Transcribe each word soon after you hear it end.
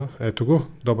ето го.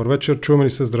 Добър вечер, чуваме ли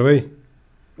се? Здравей!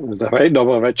 Здравей,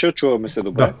 добър вечер, чуваме се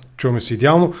добре. Да, чуваме се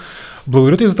идеално.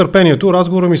 Благодаря ти за търпението.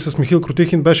 Разговорът ми с Михаил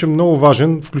Кротихин беше много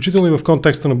важен, включително и в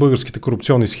контекста на българските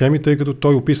корупционни схеми, тъй като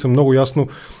той описа много ясно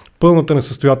пълната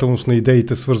несъстоятелност на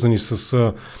идеите, свързани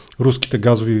с руските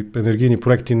газови енергийни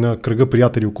проекти на кръга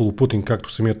приятели около Путин,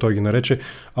 както самия той ги нарече,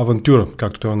 авантюра,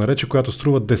 както той я нарече, която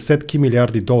струва десетки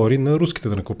милиарди долари на руските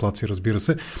данъкоплатци, разбира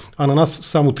се, а на нас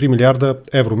само 3 милиарда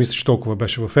евро. Мисля, че толкова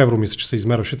беше в евро, мисля, че се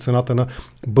измерваше цената на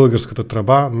българската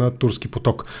тръба на Турски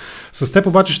поток. С теб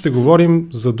обаче ще говорим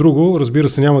за друго, разбира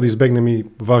се, няма да избегнем и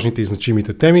важните и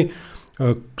значимите теми.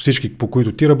 Всички, по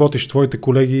които ти работиш, твоите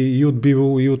колеги и от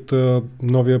Бивол, и от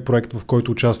новия проект, в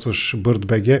който участваш,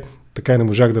 BirdBG, така и не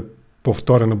можах да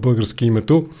повторя на български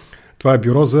името. Това е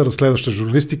бюро за разследваща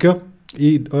журналистика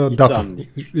и дата.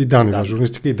 И данни, да,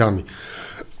 журналистика и данни.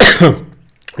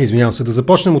 Извинявам се, да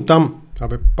започнем от там.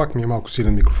 Пак ми е малко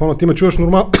силен микрофонът. Ти ме чуваш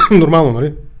нормално,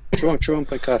 нали? Чувам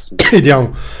прекрасно.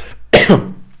 Идеално.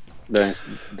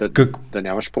 Да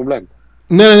нямаш проблем.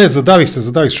 Не, задавих се,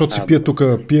 защото си пия тук,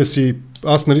 пия си...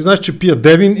 Аз нали знаеш, че пия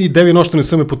Девин и Девин още не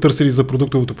са ме потърсили за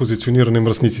продуктовото позициониране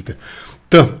мръсниците.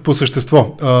 По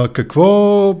същество,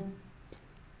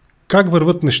 как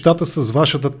върват нещата с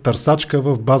вашата търсачка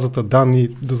в базата данни?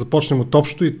 Да започнем от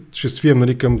общо и ще свием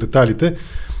нали, към детайлите.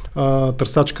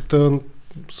 Търсачката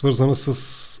свързана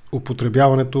с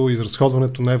употребяването,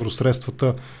 изразходването на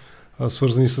евросредствата,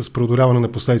 свързани с преодоляване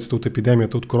на последиците от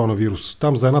епидемията от коронавирус.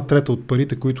 Там за 1/3 от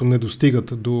парите, които не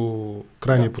достигат до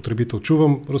крайния потребител.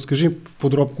 Чувам, разкажи в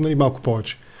подробно, нали, малко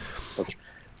повече.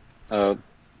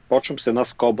 Почвам с една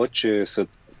скоба, че са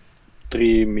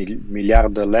 3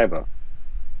 милиарда лева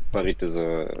парите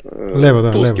за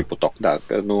Турски поток. Да,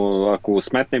 но ако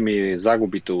сметнем и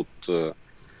загубите от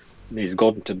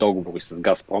неизгодните договори с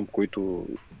Газпром, които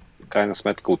в крайна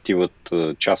сметка отиват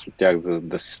част от тях за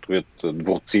да се строят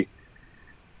дворци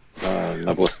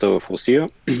на властта в Русия,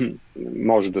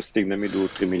 може да стигнем и до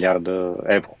 3 милиарда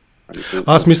евро.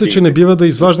 Аз мисля, че не бива да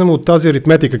изваждаме от тази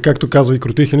аритметика, както казва и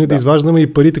Кротихин, да изваждаме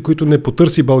и парите, които не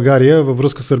потърси България във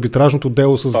връзка с арбитражното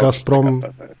дело с Газпром.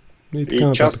 И така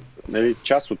нататък.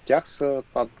 Част от тях са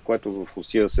това, което в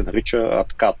Русия се нарича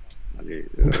откат.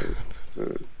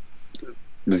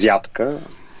 Взятка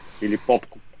или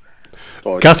подкуп.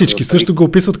 Касички също го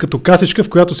описват като касичка, в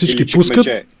която всички пускат.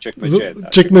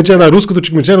 Чекмедже, руското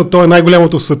чекмедже, но то е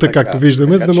най-голямото в света, както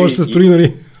виждаме, за да може да се строи,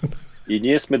 нали? И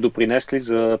ние сме допринесли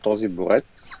за този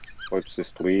дворец, който се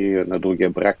строи на другия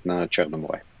бряг на Черно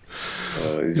море.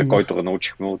 За който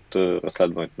научихме от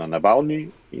разследването на Навални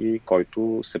и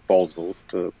който се ползва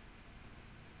от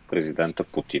президента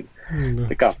Путин.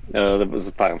 Така,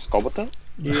 затварям скобата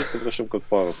и се връщам към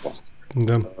твоя въпрос.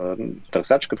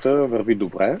 Търсачката върви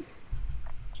добре.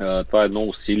 Това е едно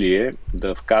усилие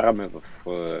да вкараме в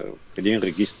един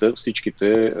регистър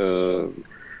всичките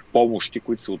помощи,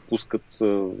 които се отпускат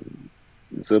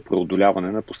за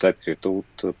преодоляване на последствията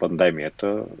от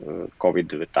пандемията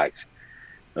COVID-19.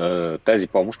 Тези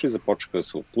помощи започнаха да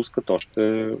се отпускат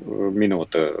още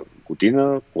миналата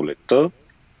година, по лета,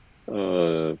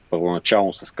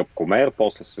 първоначално с капкомер,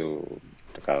 после се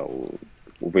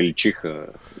увеличиха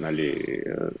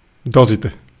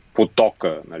дозите.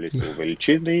 Потока се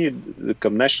увеличи и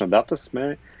към днешна дата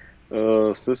сме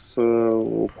с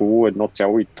около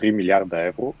 1,3 милиарда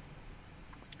евро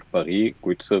пари,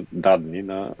 които са дадени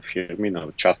на фирми, на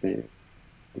частни,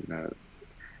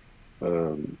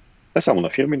 не само на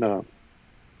фирми, на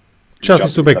частни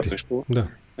субекти. Също, на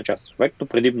частни субекти, но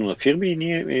предимно на фирми и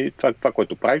ние това,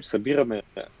 което правим, събираме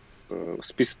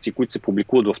списъци, които се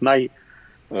публикуват в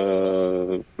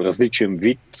различен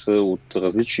вид от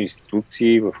различни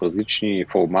институции, в различни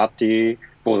формати,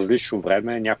 по различно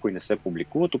време, някои не се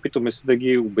публикуват. Опитваме се да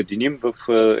ги обединим в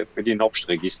един общ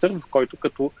регистър, в който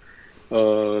като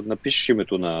напишеш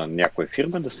името на някоя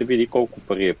фирма, да се види колко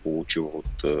пари е получила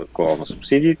от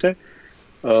коронасубсидиите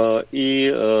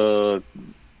и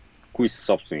кои са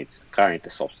собственици, крайните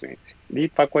собственици. И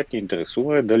това, което ни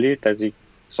интересува е дали тези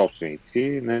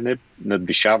собственици не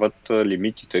надвишават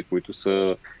лимитите, които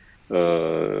са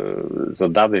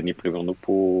зададени, примерно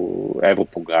по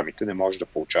европрограмите. Не можеш да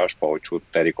получаваш повече от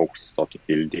тези колко си 100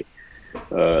 хиляди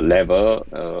лева,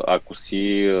 ако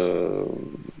си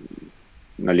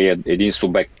един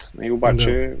субект. И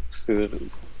обаче се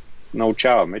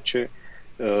научаваме, че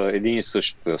един и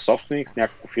същ собственик с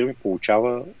няколко фирми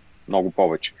получава много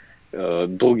повече.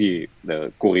 Други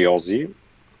куриози,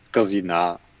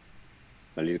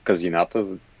 казината,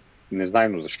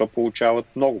 незнайно защо получават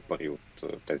много пари от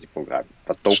тези програми.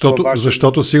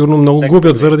 Защото сигурно много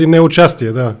губят заради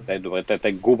неучастие, да.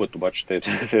 Те губят, обаче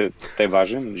те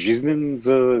важен, жизнен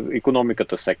за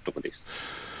икономиката сектор ли са.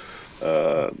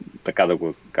 Така да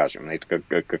го кажем.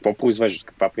 Какво произвеждат,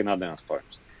 каква принадена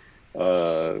стойност.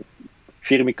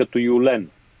 Фирми като Юлен,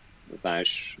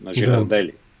 знаеш, на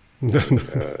Жирардели,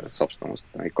 собственост,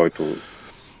 който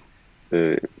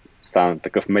стана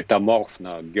такъв метаморф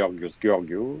на Георгиус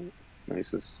Георгио,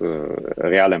 с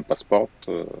реален паспорт,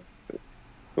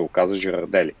 се оказа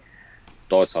Жирардели.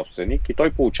 Той е собственик и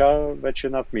той получава вече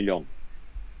над 1 милион.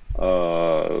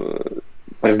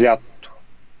 През лятото.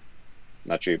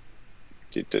 Значи,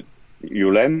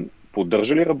 Юлен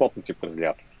поддържа ли работници през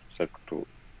лятото, след като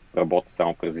работи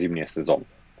само през зимния сезон?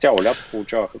 Цяло лято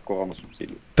получаваха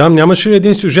коронасубсидии. Там нямаше ли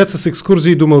един сюжет с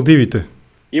екскурзии до Малдивите?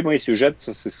 Има и сюжет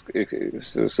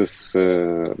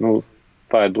но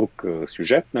това е друг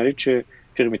сюжет, нали, че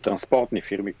транспортни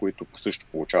фирми, които също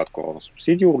получават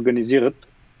коронасубсидии, организират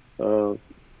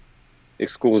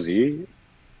екскурзии,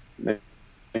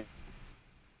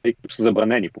 които са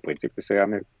забранени по принцип.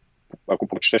 Сега, ако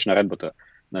прочетеш наредбата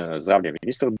на здравния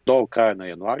министър, до края на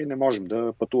януари не можем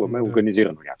да пътуваме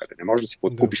организирано някъде. Не можеш да си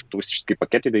подкупиш туристически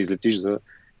пакети, да излетиш за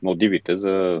Малдивите,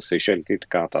 за Сейшелите и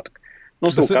така нататък. Но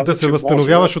да се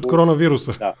възстановяваш от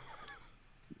коронавируса. Да.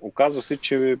 Оказва се,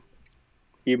 че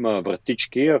има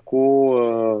вратички,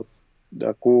 ако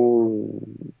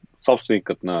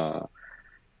собственикът на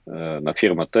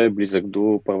фирмата е близък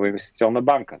до Първа инвестиционна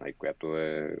банка,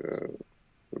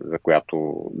 за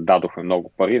която дадохме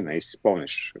много пари, не си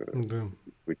спомниш,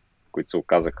 които се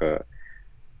оказаха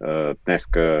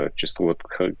днеска, че струват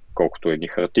колкото едни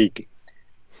хартийки.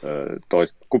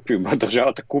 Тоест,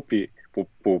 държавата купи по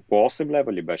 8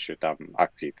 лева ли беше там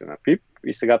акциите на ПИП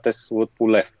и сега те се струват по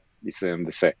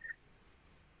 1,70 лев.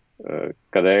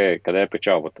 Къде е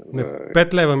печалбата?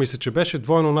 5 лева мисля, че беше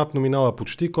двойно над номинала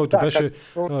почти, който беше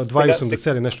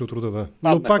 2,80 или нещо от рода.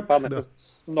 Но пак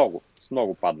с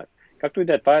много паднаха. Както и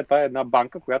да е, това е една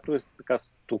банка, която е така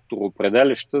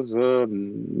структуроопределяща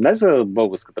не за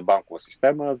българската банкова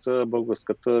система, а за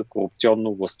българската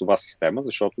корупционно-властова система,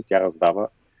 защото тя раздава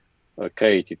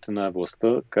кредитите на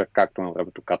властта, както на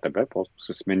времето КТБ, просто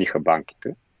се смениха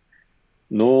банките.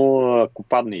 Но ако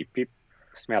падне и ПИП,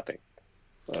 смятай.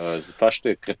 Затова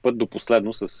ще крепат до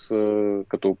последно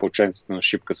като опълченците на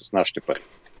шипка с нашите пари.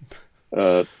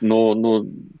 Но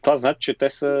това значи, че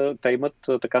те имат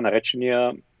така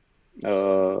наречения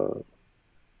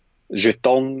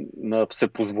жетон на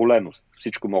всепозволеност.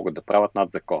 Всичко могат да правят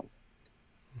над закон.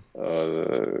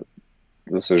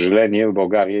 За съжаление, в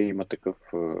България има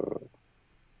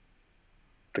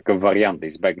такъв вариант да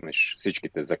избегнеш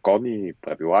всичките закони,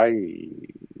 правила и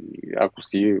ако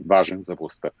си важен за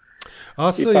властта.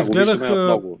 Аз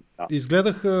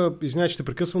изгледах, извинявай, че те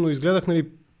прекъсвам, но изгледах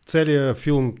целият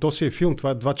филм. То си е филм,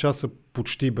 това е 2 часа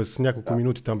почти, без няколко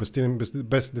минути там, без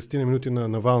 10 минути на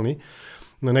Навални,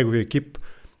 на неговия екип.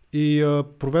 И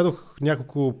проведох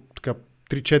няколко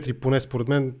 3-4 поне според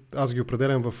мен, аз ги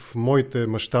определям в моите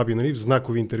мащаби, в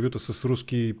знакови интервюта с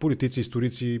руски политици,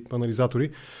 историци,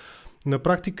 анализатори. На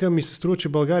практика ми се струва, че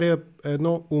България е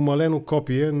едно умалено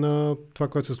копие на това,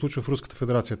 което се случва в Руската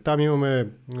федерация. Там имаме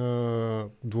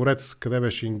дворец, къде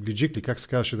беше Инглиджик, как се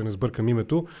казваше, да не сбъркам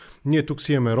името. Ние тук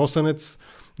си имаме Росенец,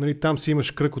 там си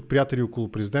имаш кръг от приятели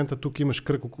около президента, тук имаш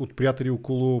кръг от приятели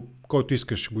около който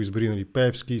искаш го избери,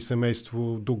 Пеевски,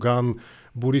 семейство, Доган,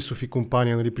 Борисов и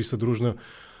компания, присъдружна.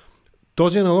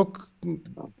 Този аналог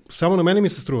само на мене ми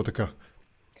се струва така.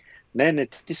 Не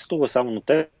ти се струва само на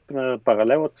те.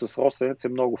 Паралелът с Росенец е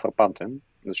много фрапантен,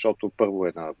 защото първо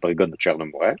е на брега на Черно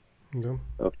море,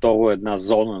 второ е една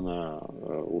зона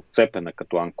отцепена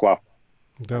като анклав,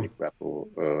 в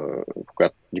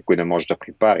която никой не може да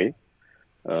припари.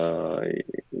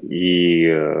 И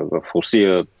в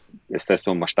Русия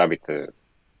естествено мащабите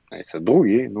са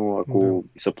други, но ако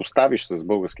съпоставиш с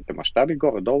българските мащаби,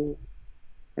 горе-долу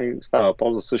става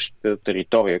въпрос за същата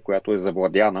територия, която е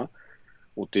завладяна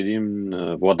от един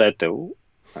владетел,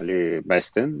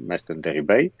 местен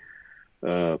дерибей,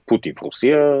 Путин в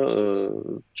Русия,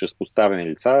 чрез подставени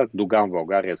лица, Доган в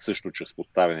България също чрез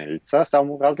подставени лица,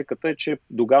 само разликата е, че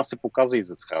Доган се показа и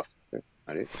зад храстите.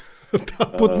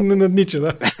 Путин не наднича,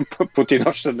 да. Путин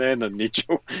още не е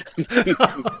надничал.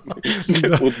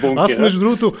 Аз, между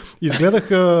другото,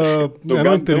 изгледах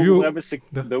едно интервю.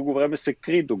 Дълго време се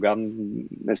кри Доган.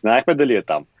 Не знаехме дали е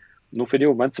там. Но в един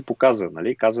момент се показа,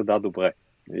 каза да, добре.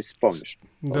 Не си спомниш.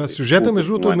 Да, сюжета,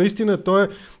 между другото, наистина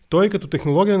той като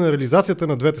технология на реализацията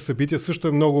на двете събития също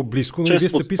е много близко.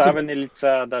 Чрез подставени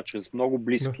лица, чрез много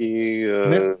близки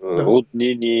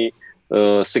роднини,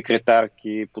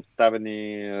 секретарки,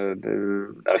 подставени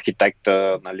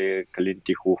архитекта, нали, Калин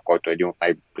Тихов, който е един от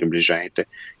най-приближените.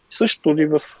 Също ли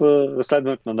в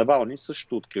разследването на Навални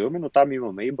също откриваме, но там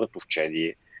имаме и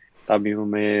братовчеди, там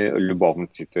имаме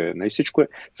любовниците. Нали, всичко е.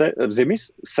 Вземи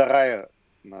сарая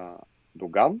на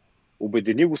Доган,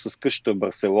 обедини го с къщата в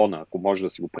Барселона, ако можеш да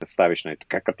си го представиш, нали,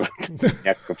 така като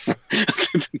някакъв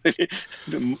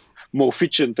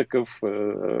морфичен такъв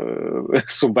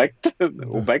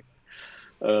обект.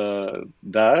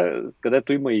 Да,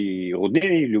 където има и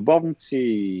роднини, и любовници,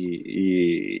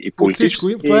 и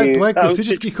политически. Това е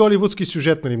класически холивудски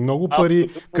сюжет, нали? Много пари,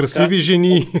 красиви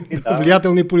жени,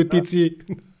 влиятелни политици.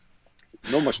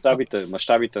 Но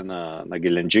мащабите на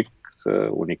Геленджик са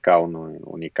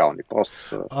уникални. Просто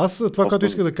са, това, което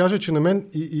иска да кажа, че на мен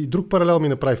и друг паралел ми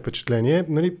направи впечатление.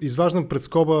 Нали, изваждам пред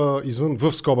скоба,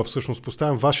 в скоба всъщност,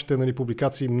 поставям вашите, нали,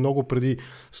 публикации много преди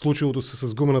случилото се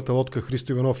с гумената лодка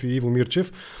Христо Иванов и Иво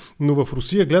Мирчев, но в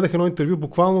Русия гледах едно интервю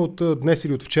буквално от днес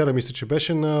или от вчера, мисля, че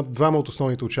беше, на двама от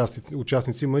основните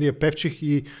участници, Мария Певчих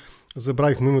и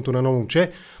забравих му името на едно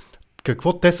момче.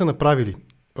 Какво те са направили?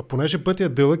 Понеже пътя е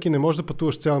дълъг и не можеш да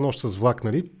пътуваш цяла нощ с влак,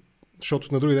 нали?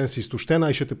 Защото на други ден си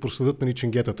изтощена и ще те проследят, нали,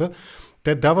 ченгетата.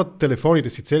 Те дават телефоните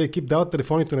си, целият екип дават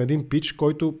телефоните на един пич,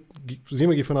 който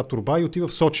взима ги в една турба и отива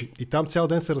в Сочи. И там цял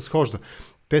ден се разхожда.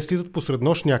 Те слизат посред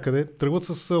нощ някъде, тръгват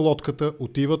с лодката,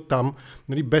 отиват там,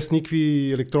 нали, без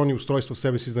никакви електронни устройства в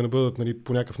себе си, за да не бъдат, нали,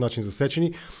 по някакъв начин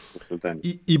засечени.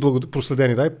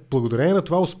 Проследени. Да, благодарение на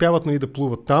това успяват, нали, да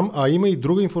плуват там, а има и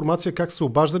друга информация как са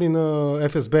обаждали на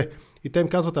ФСБ. И те им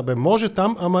казват, може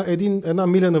там, ама една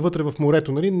миля навътре в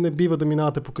морето, нали, не бива да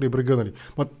минавате покрай брега, нали.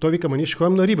 Той вика, ние ще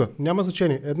ходим на риба, няма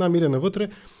значение, една миля навътре.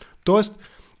 Тоест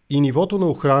и нивото на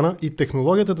охрана и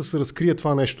технологията да се разкрие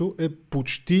това нещо е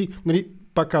почти, нали,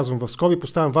 пак казвам, в скоби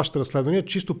поставям вашите разследвания,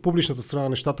 чисто публичната страна на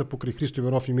нещата покрай Христо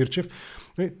Иванов и Мирчев.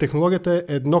 Нали, технологията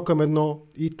е 1:1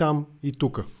 и там, и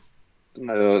тук.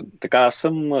 Така, аз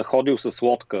съм ходил с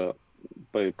лодка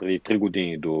преди 3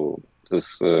 години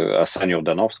с Асан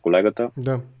Йорданов, с колегата.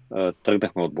 Да.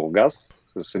 Тръгнахме от Бургас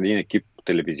с един екип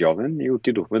телевизионен и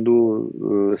отидохме до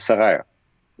Сарая.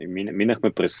 И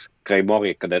минахме през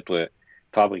Крайморие, където е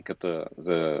фабриката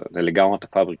нелегалната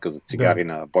фабрика за цигари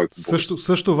на Бойко Борисов.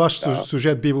 Също ваш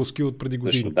сюжет биволски от преди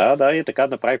години. Също, и така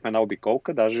направихме една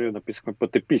обиколка, даже написахме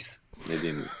пътепис.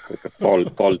 Един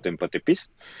пролетен пътепис.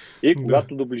 И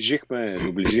когато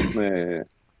доближихме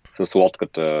с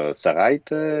лодката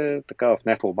сараите, така в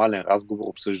неформален разговор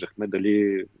обсъждахме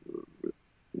дали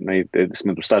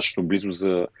сме достатъчно близо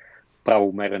за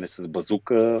правомерене с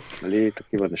базука, нали,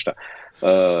 такива неща.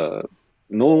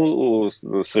 Но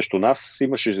срещу нас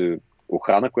имаше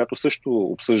охрана, която също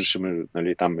обсъждаше,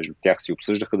 нали, там между тях си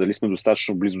обсъждаха дали сме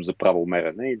достатъчно близо за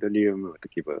правомерене и дали имаме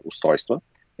такива устройства.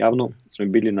 Явно сме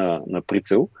били на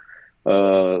прицел.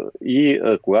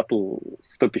 Когато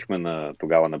стъпихме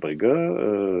тогава на брега,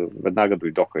 веднага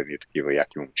дойдоха едни такива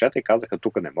яки момчета и казаха,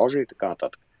 тук не може и така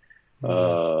нататък.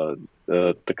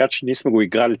 Така че ние сме го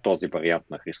играли този вариант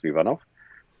на Христо Иванов,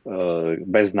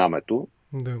 без знамето,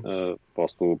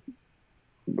 просто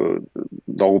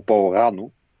много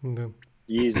по-рано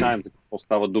и знаем за какво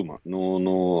става дума.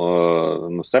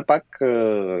 Но все пак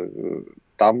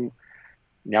там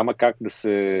няма как да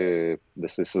се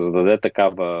създаде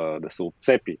такава, да се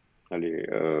отцепи, нали,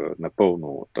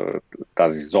 напълно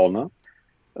тази зона,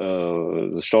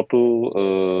 защото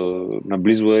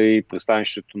наблизо е и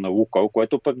пристанището на Лукойл,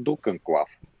 което пък друг анклав.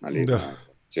 Нали,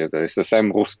 е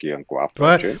съвсем руски анклав.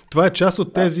 Това е част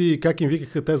от тези, как им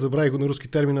викаха, те забравих го на руски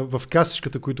термина, в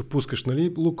касичката, които пускаш.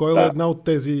 Нали? Лукойл е една от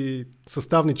тези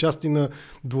съставни части на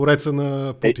двореца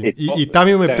на Путин. И там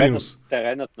имаме принос.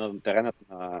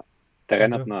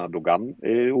 Теренът на Доган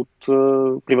е от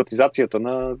приватизацията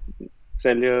на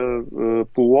целия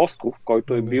полуостров,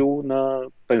 който е бил на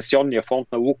пенсионния фонд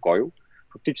на Лукойл.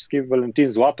 Фактически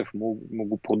Валентин Златев му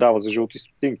го продава за жълти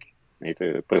стотинки.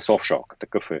 През офшорка.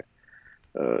 Такъв е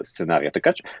сценария.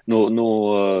 Така че,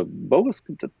 но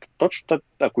българската, точно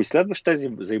ако изследваш тези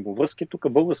взаимовръзки,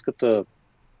 тук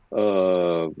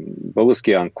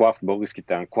българския анклав,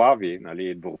 българските анклави,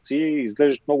 нали, дворци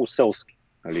изглеждат много селски.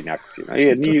 Нали, някакси. Нали,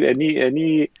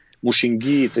 едни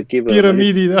мушинги, такива.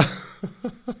 Пирамиди,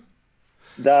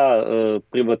 нали,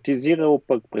 приватизирал,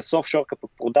 пък през офшорка,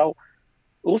 пък продал.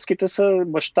 Руските са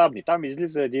мащабни. Там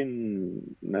излиза един,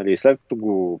 нали, след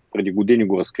като преди години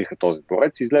го разкриха този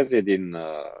дворец, излезе един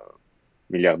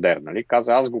милиардер, нали,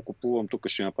 каза, аз го купувам, тук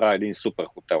ще направя един супер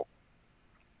хотел.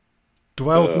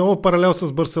 Това е отново паралел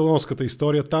с барселонската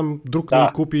история. Там друг не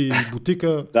купи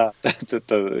бутика.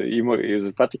 Има, и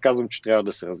затова ти казвам, че трябва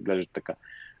да се разглежда така.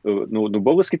 Но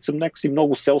българските са някакси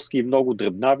много селски и много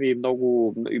дребнави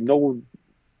и много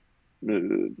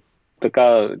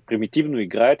така примитивно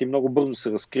играят и много бързо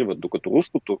се разкриват, докато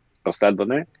руското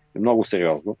разследване е много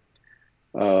сериозно.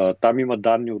 Там има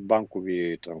данни от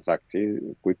банкови транзакции,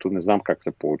 които не знам как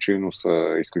са получили, но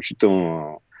са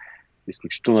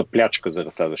изключителна плячка за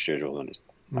разследващия журналист.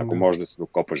 Ако може да се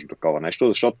докопаш до такова нещо,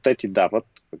 защото те ти дават,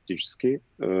 фактически,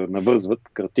 навързват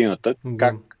картината,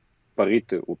 как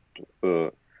парите от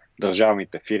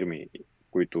държавните фирми,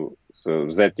 които са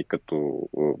взети като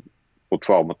под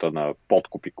формата на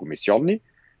подкупи комисионни,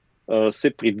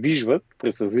 се придвижват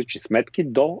през различни сметки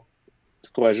до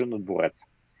строежа на двореца.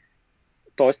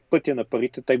 Тоест пътя на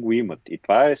парите те го имат. И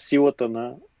това е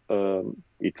силата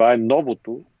и това е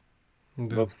новото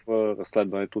в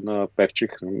разследването на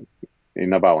Певчих и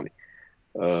Навални.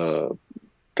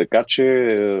 Така че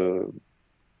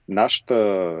нашата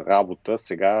работа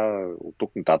сега от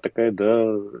тук нататък е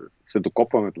да се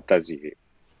докопваме до тези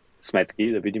сметки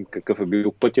и да видим какъв е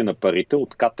бил пътя на парите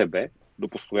от КТБ до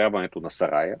построяването на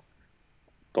сарая.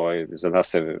 Той за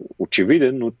нас е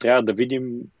очевиден, но трябва да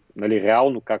видим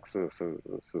реално как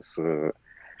с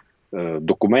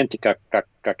документи, как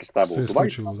е ставало това.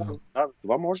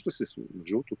 Това може да се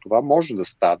случи, това може да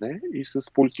стане и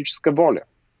с политическа воля.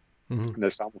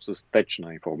 Не само с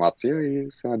течна информация, и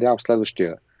се надявам в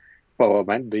следващия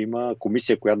парламент да има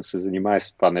комисия, която да се занимае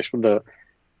с това нещо,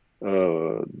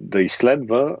 да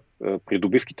изследва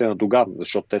придобивките на Доган,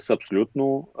 защото те са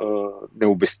абсолютно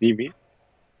необясними,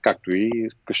 както и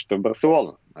къщата в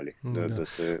Барселона. Нали?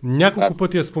 Няколко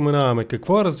пъти я споменаваме.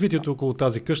 Какво е развитието около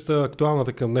тази къща,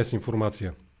 актуалната към днес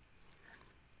информация?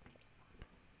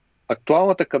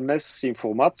 Актуалната към днес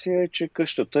информация е, че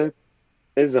къщата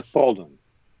е за продан.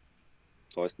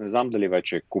 Тоест не знам дали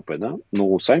вече е купена,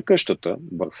 но освен къщата, в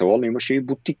Барселона имаше и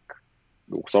бутик.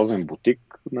 Луксозен бутик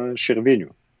на Шервиньо.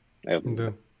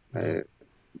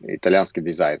 Италиански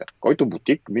дизайнер. Който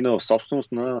бутик мина в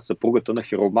собственост на съпругата на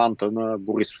хироманта на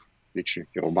Борисов. Личен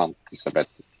хиромант и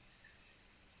съветник.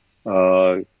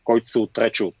 Който се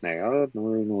отрече от нея,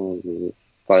 но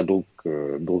това е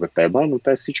друга тема, но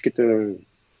те всичките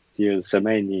тия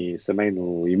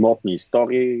семейно-имотни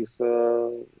истории са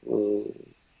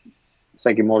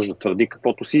всеки може да твърди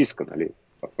каквото си иска, нали?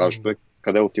 Важното е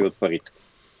къде отиват парите.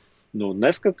 Но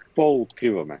днес какво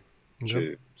откриваме?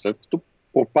 Че след като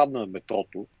пропадна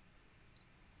метрото,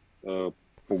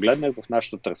 погледнах в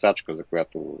нашата търсачка, за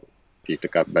която ти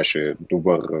така беше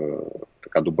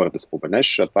добър да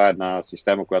споменеш. Това е една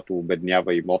система, която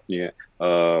обеднява имотния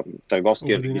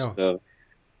търговския регистър,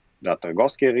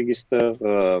 търговския регистър,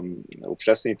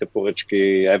 обществените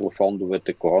поръчки,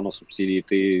 еврофондовете,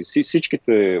 коронасубсидиите и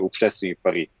всичките обществени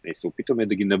пари. И се опитаме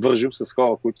да ги навържим с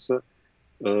хора, които са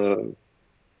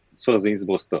свързани с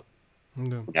властта по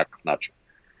някакъв начин.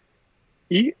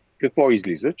 И какво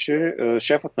излиза? Че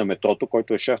шефът на метрото,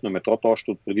 който е шеф на метрото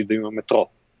още от преди да има метро,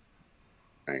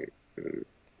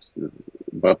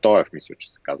 Братоев, мисля,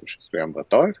 че се казваше Стоян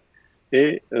Братоев,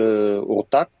 е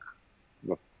ортак,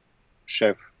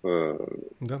 шеф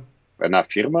една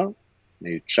фирма,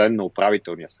 член на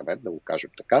управителния съвет, да го кажем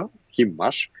така,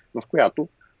 Химмаш, в която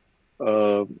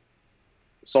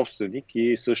собственик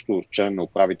и също член на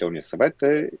управителния съвет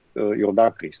е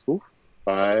Йордан Христов.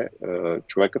 Това е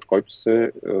човекът, който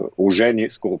се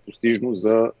ожени скоропостижно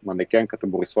за манекенката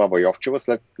Борислава Йовчева,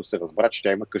 след като се разбра, че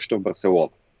тя има къща в Барселона.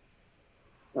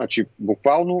 Значи,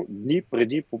 буквално дни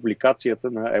преди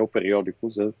публикацията на Ел Периодико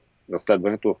за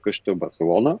разследването в къщата в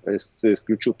Барселона се е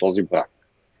сключил този брак.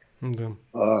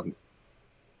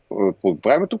 По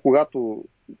времето, когато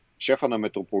шефа на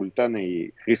Метрополитена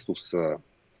и Христов са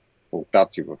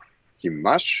ортаци в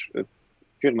Химмаш,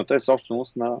 фирмата е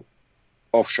собственост на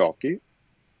офшорки.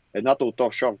 Едната от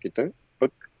офшорките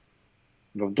пък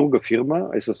в друга фирма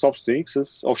е съсобственик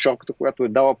с офшорката, която е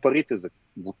дала парите за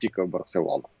бутика в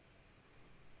Барселона.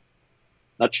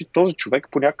 Значи този човек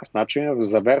по някакъв начин е в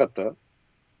заверата,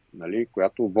 нали,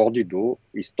 която води до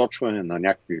източване на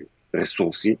някакви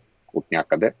ресурси от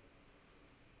някъде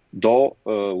до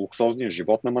луксозния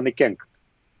живот на манекенката.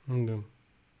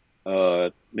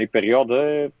 И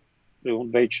периода е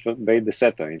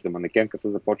 2004-2010 и за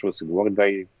манекенката започва да се говори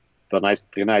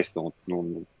 2012-2013,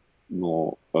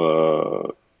 но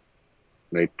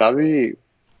тази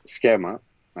схема,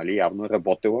 нали, явно е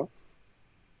работила,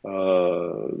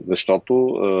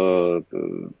 защото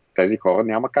тези хора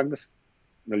няма как да се,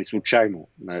 нали, случайно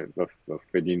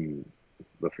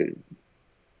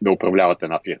да управляват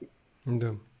една фирма.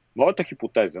 Моята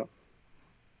хипотеза,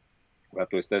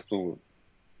 която естествено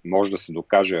може да се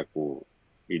докаже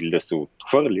или да се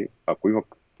отхвърли, ако има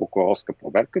прокурорска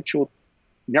проверка, че от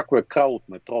някой крал от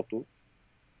метрото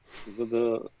за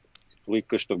да строи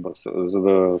къща за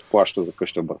да плаща за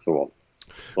къща в Барселона.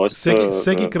 Тоест,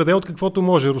 всеки краде от каквото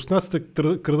може. Руснаците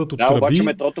крадат от тръби. Да, обаче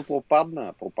метрото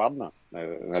пропадна.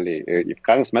 Нали? И в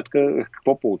крайна сметка,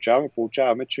 какво получаваме?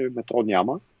 Получаваме, че метро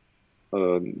няма,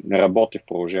 не работи в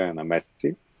продължение на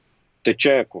месеци,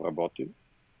 тече ако работи.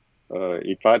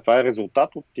 И това е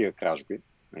резултат от тия кражби,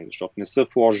 защото не са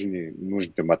вложени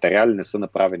нужните материали, не са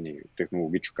направени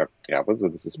технологично както трябва, за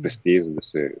да се спести, за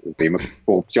да има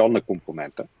корупционна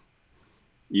компонента.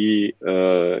 И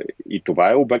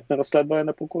това е обект на разследване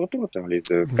на прокуратурата. Нали?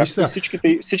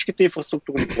 Всичките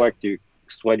инфраструктурни проекти,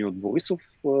 строени от Борисов,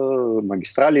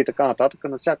 магистрали и така нататък,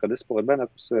 навсякъде, според мен,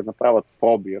 ако се направят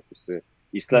проби, ако се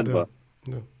изследва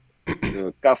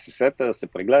КСС-та, се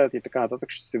прегледат и така нататък,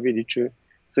 ще се види, че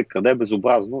се краде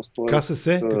безобразно.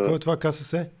 КСС? Какво е това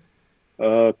КСС?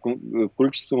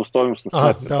 Количествено стойност на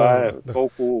сметка. Това е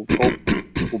колко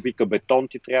кубика бетон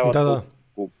ти трябва,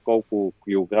 колко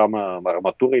килограма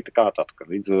арматура и така нататък,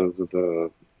 за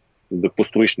да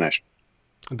построиш нещо.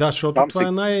 Да, защото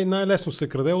това е най-лесно се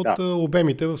краде от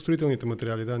обемите в строителните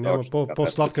материали. Да, няма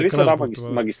по-сладка кражба.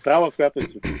 Магистрала, която е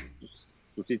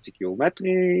стотици километри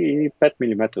и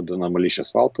 5 мм да намалиш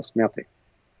асфалта, смятай.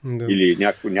 Да. Или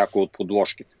някой от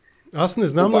подложките. Аз не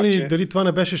знам дали това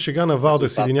не беше шега на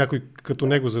Валдес или някой като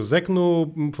него завзек,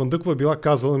 но Фандъкова била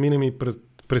казала, мина ми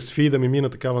през фи да ми мина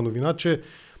такава новина, че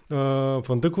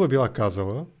Фандъкова била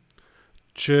казала,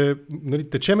 че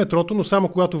тече метрото, но само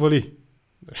когато вали.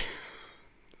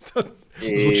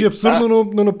 Звучи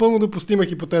абсурдно, но напълно допустима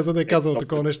хипотеза да е казала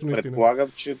такова нещо наистина. Предполагам,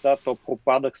 че то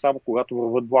пропадах само когато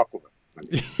върват влакове.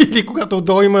 Или когато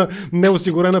отдолу има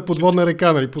неосигурена подводна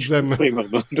река, подземна.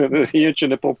 Примерно, иначе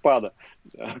не пропада.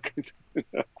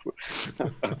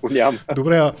 Ако няма.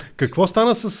 Добре, какво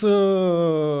стана с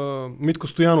Митко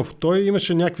Стоянов? Той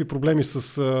имаше някакви проблеми с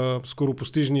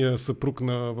скоропостижния съпруг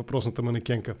на въпросната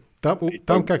манекенка.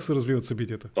 Там как се развиват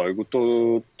събитията?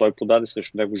 Той подаде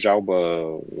срещу него жалба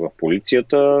в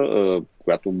полицията,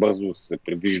 която бързо се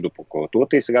придвижи до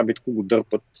прокуратурата и сега Митко го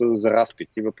дърпат за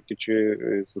разпити, въпреки че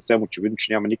е съвсем очевидно,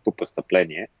 че няма никакво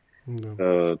престъпление.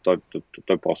 Да.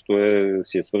 Той просто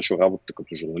си е свършил работата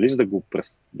като журналист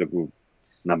да го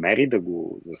намери, да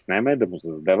го заснеме, да му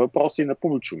зададе въпроси на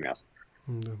публично място.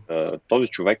 Да. Този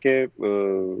човек е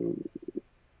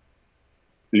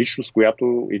личност,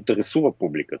 която интересува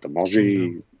публиката. Може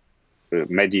и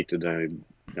медиите да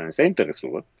не се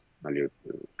интересуват,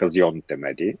 казионните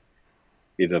медии,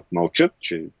 и да мълчат,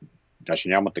 че даже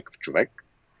няма такъв човек,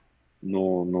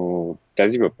 но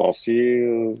тези въпроси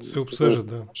се обсъждат,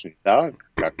 да.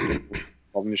 Както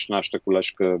помниш, нашата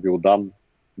колежка Вилдан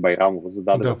Байрамова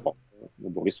зададе въпрос на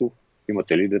Борисов.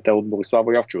 Имате ли дете от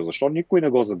Борислава Йовчева? Защо никой не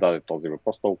го зададе този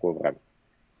въпрос толкова време?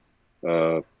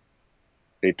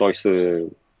 И той се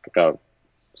така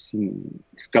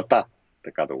ската,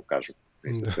 така да го кажем.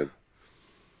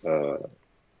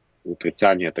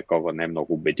 Отрицание такова не е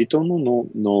много убедително,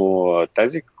 но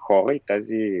тези хора и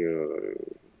тези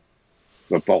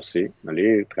въпроси,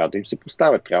 трябва да им се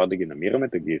поставят, трябва да ги намираме,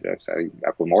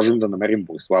 ако можем да намерим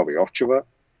Борислава Йовчева,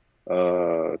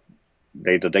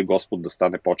 да й даде Господ да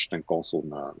стане почетен консул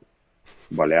на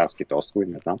Балеарските острови,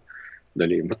 не знам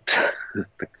дали имат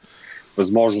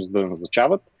възможност да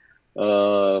назначават,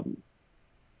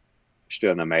 ще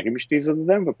я намерим и ще й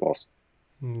зададем въпрос.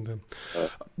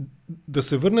 Да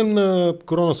се върнем на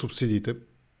коронасубсидиите.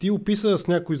 Ти описа с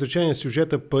някои изречения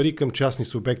сюжета пари към частни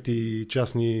субекти и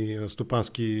частни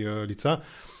стопански лица.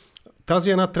 Тази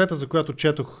една трета, за която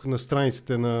четох на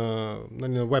страниците на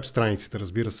веб страниците,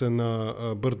 разбира се, на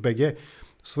BirdBG,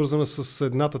 свързана с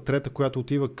едната трета, която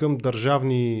отива към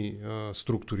държавни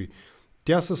структури.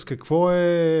 Тя с какво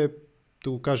е,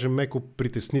 да го кажем меко,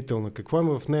 притеснителна? Какво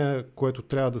има в нея, което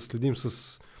трябва да следим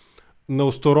с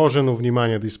наосторожено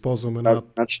внимание, да използваме?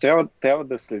 Значи трябва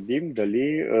да следим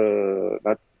дали...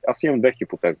 Аз имам две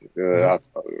хипотези.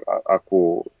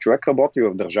 Ако човек работи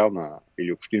в държавна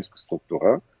или общинска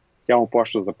структура, тя му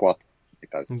плаща заплата.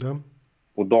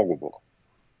 По договор.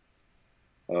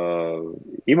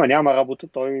 Няма работа,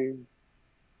 той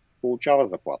получава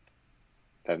заплата.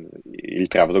 Или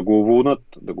трябва да го уволнат,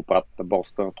 да го пратят на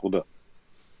борсата на труда.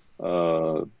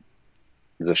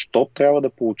 Защо трябва да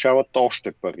получават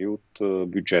още пари от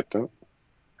бюджета?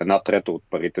 Една трета от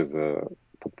парите за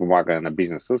подпомагане на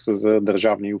бизнеса са за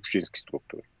държавни и общински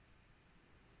структури.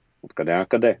 Откъде на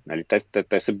къде?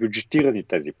 Те са бюджетирани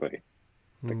тези пари.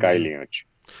 Така или иначе.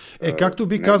 Както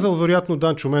би казал вероятно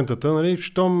Данчо Ментата,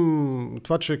 щом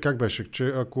това, че как беше,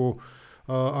 че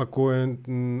ако е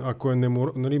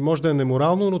може да е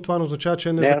неморално, но това не означава, че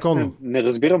е незаконно. Не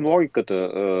разбирам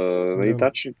логиката.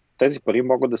 тези пари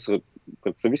могат да се...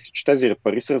 Представи си, че тези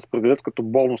пари се разпределят като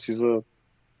бонуси в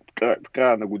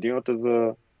края на годината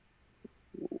за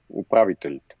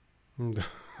управителите. Да.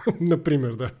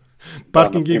 Например, да.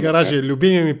 Паркинги и гаражи е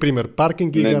любимия ми пример.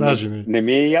 Паркинги и гаражи. Не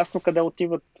ми е ясно къде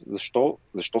отиват.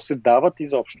 Защо се дават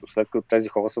изобщо, след като тези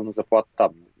хора са на заплата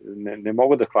там? Не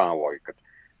мога да хвана логиката.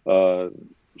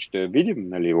 Ще видим,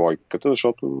 нали, логиката,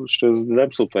 защото ще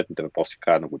зададем съответните въпроси в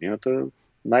края на годината.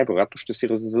 Най-вероятно ще си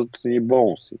раздадат ни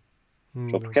бонуси.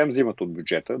 Защото хем взимат от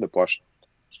бюджета да плащат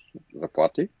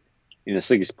заплати и не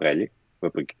са ги спрели,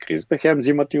 въпреки кризата. Хем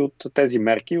взимат и от тези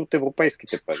мерки, от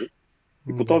европейските пари.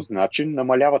 И по този начин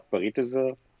намаляват парите за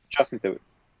частните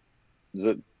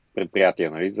за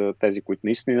предприятия, нали, за тези, които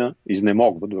наистина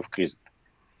изнемогват в кризата.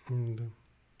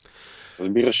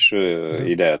 Разбираш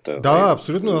идеята? Да,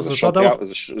 абсолютно.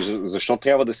 Защо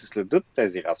трябва да се следят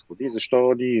тези разходи?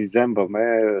 Защо ни изземваме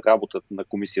работата на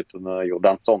комисията на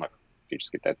Йордан Цонев?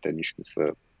 Фактически те нищо не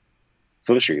са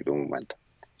свършили до момента.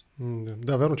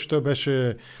 Да, верно, че той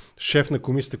беше шеф на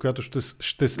комисията, която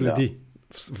ще следи.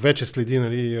 Вече следи,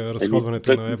 нали,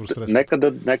 разходването на евросредства.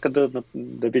 Нека да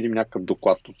видим някакъв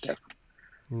доклад от тях.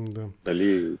 Да.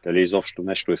 Дали изобщо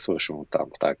нещо е свършено там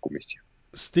в тази комисия.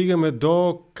 Стигаме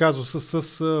до казуса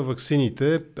с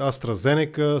ваксините.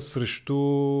 AstraZeneca срещу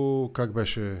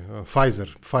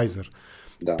Pfizer.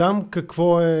 Да. Там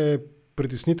какво е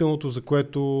притеснителното, за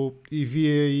което и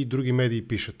вие и други медии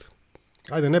пишат?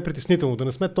 Айде, не притеснително, да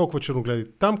не сме толкова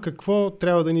черногледи. Там какво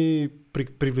трябва да ни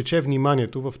привлече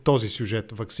вниманието в този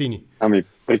сюжет, ваксини?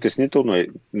 Притеснително е,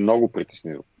 много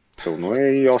притеснително е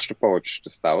и още повече ще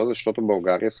става, защото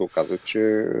България се оказва,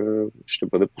 че ще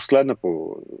бъде последна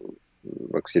по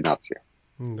вакцинация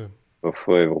в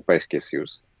Европейския съюз.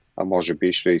 А може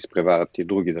би ще изпреварят и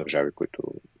други държави, които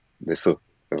не са в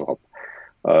Европа.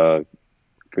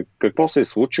 Какво се е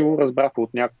случило? Разбрах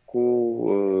от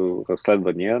няколко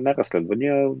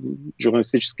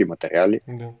журналистически материали,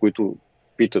 които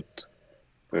питат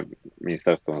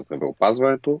Министерството на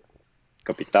здравеопазването,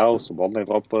 Капитал, Свободна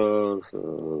Европа,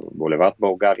 Булевард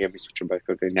България, мисля, че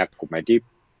бяха няколко медии,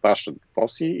 пращат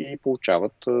въпроси и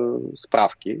получават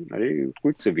справки, нали, от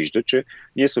които се вижда, че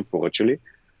ние сме поръчали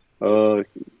 1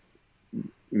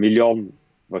 милион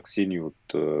ваксини от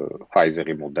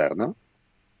Pfizer и Moderna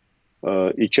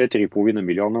и 4,5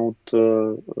 милиона от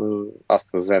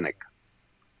AstraZeneca,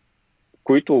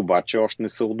 които обаче още не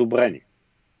са одобрени.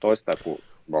 Тоест, ако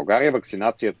в България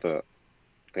вакцинацията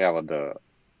трябва да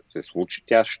се случи,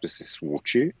 тя ще се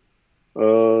случи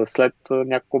след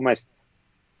няколко месеца.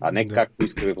 А не както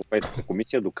иска Европейската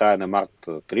комисия до края на март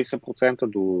 30%,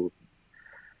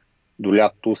 до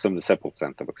лято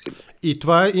 80% вакцина. И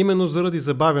това е именно заради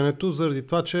забавянето, заради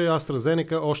това, че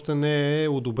AstraZeneca още не е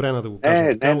одобрена, да го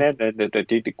кажем.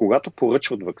 Не. Когато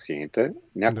поръчват ваксините,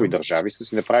 някои държави са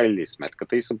си направили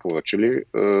сметката и са поръчали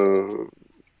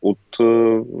от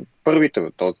първите,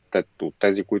 от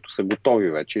тези, които са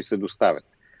готови вече и се доставят.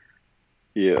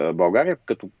 И България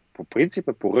като по принцип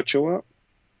е поръчала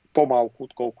по-малко,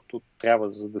 отколкото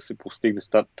трябва, за да се постигне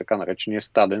така наречения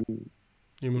стаден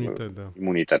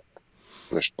имунитет.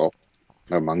 Защо?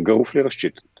 На Мангаров ли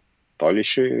разчитат? Той ли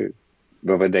ще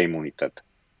въведе имунитет?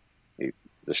 И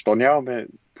защо нямаме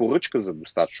поръчка за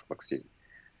достатъчно ваксини?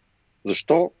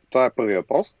 Защо? Това е първият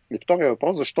въпрос. И вторият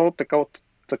въпрос, защо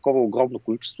такова огромно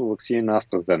количество ваксини на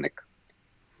AstraZeneca?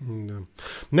 Да.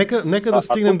 Нека да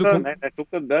стигнем до... Тук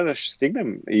ще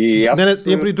стигнем. И аз...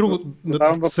 Не, при друго.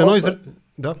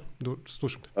 Да,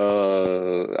 слушам те.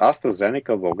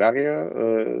 AstraZeneca в България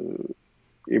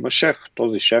има шеф.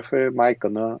 Този шеф е майка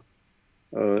на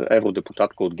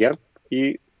евродепутатка от ГЕРБ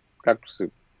и, както се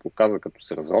показа, като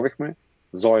се разровихме,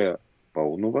 Зоя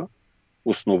Пълнова,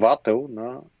 основател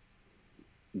на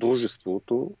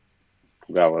дружеството,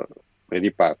 тогава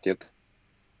преди партията,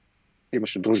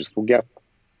 имаше дружество ГЕРБ.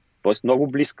 Тоест много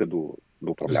близка до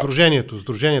управляването.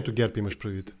 Сдружението ГЕРБ имаш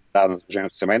предвид. Да, на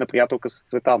Сдружението. Семейна приятелка с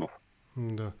Цветанов.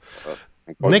 Да.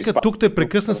 Нека тук те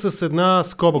прекъсна с една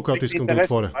скоба, която искам да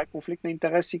отворя. Това е конфликт на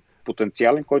интереси,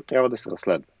 потенциален, който трябва да се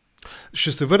разследва.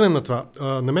 Ще се върнем на това.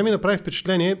 На мен ми направи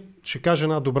впечатление, ще кажа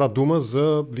една добра дума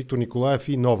за Виктор Николаев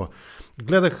и Нова.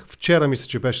 Гледах вчера, мисля,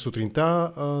 че беше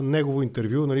сутринта, негово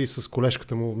интервю, нали, с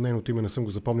колежката му, нейното име не съм го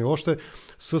запомнил още,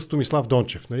 с Томислав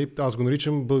Дончев. Нали, аз го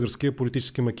наричам българския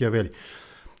политически Макиавели.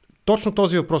 Точно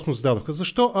този въпрос му зададоха.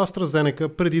 Защо AstraZeneca,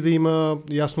 преди да има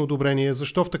ясно одобрение,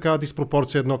 защо в такава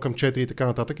диспропорция 1:4 и така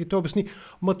нататък? И той обясни,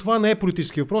 това не е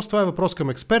политически въпрос, това е въпрос към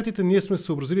експертите, ние сме се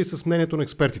съобразили с мнението на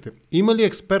експертите. Има ли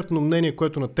експертно мнение,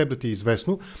 което на теб да ти е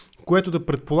известно, което да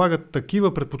предполага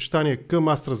такива предпочитания към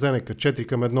AstraZeneca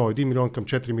 4:1, 1 милион към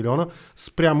 4 милиона,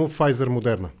 спрямо Pfizer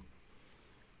Moderna?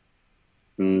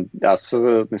 Аз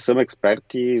не съм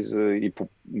експерт и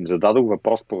зададох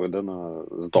въпрос по реда на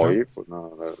ЗДОИ, на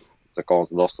Закона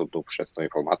за достъп до обществена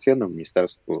информация на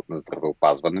Министерството на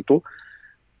здравеопазването,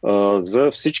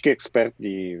 за всички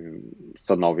експертни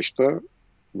становища,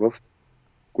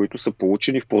 които са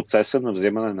получени в процеса на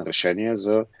вземане на решение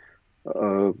за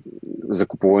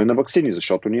купуване на ваксини,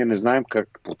 защото ние не знаем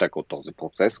как протекал този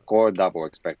процес, кой е давал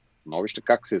експертни становища,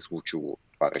 как се е случило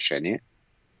това решение.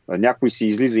 Някой си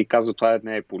излиза и казва, това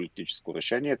не е политическо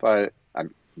решение, това е...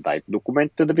 Дайте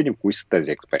документите да видим кои са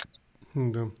тези експерти.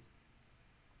 Да.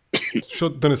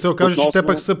 Защото да не се окаже, че те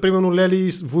пък са примерно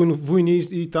лели войни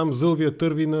и там зълвия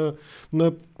търви на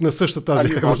същата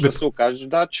тази. Може да се окаже,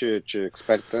 че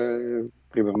експерт е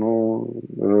примерно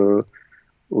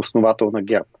основател на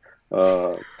ГЕРБ,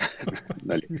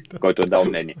 нали, който е дал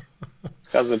мнение.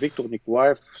 За Виктор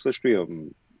Николаев също имам,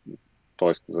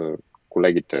 т.е. за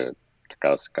колегите, така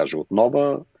да се каже,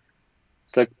 отнова.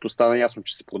 След като стана ясно,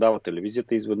 че се продава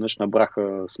телевизията, изведнъж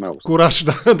набраха смелост. Кураж,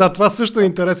 да, това също е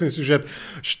интересен сюжет.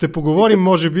 Ще поговорим,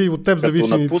 може би, от теб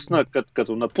зависи.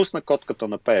 Като напусна котката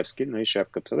на Пеевски, на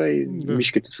шефката, и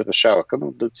мишките се решаваха,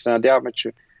 но да се надяваме,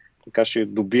 че така ще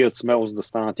добият смелост да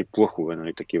станат и плъхове,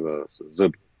 нали, такива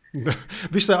зъби. Да.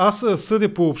 Вижте, аз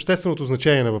съдя по общественото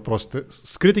значение на въпросите.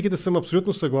 С критиките съм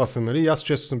абсолютно съгласен, нали? Аз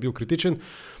често съм бил критичен,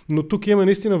 но тук има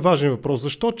наистина важен въпрос.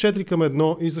 Защо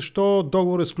 4:1 и защо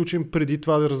договор е сключен преди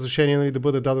това разрешение, нали, да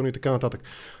бъде дадено и така нататък?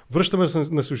 Връщаме се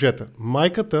на сюжета.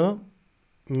 Майката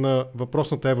на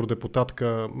въпросната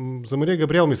евродепутатка, за Мария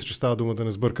Габриел мисля, че става дума, да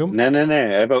не сбъркам.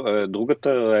 Не,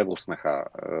 другата евроснаха.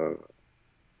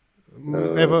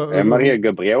 Мария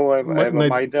Габриел, Ева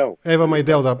Майдел. Ева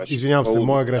Майдел, да. Извинявам се,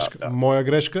 моя грешка. Да. Моя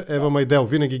грешка, Ева Майдел.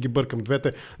 Винаги ги бъркам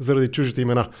двете заради чужите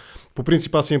имена. По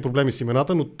принцип аз имам проблеми с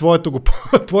имената, но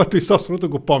твоето и собственото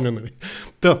го помня. Нали.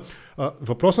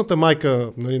 Въпросната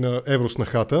майка, нали, на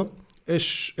евроснахата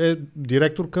е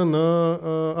директорка на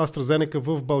AstraZeneca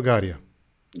в България.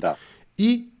 Да.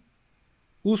 И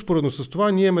успоредно с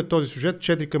това ние имаме този сюжет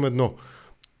 4:1.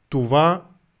 Това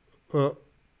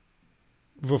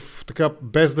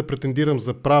без да претендирам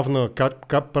за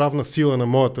правна сила на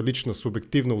моята лична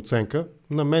субективна оценка,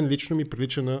 на мен лично ми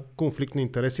прилича на конфликт на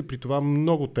интереси, при това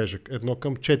много тежък,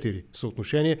 1:4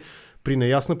 съотношение, при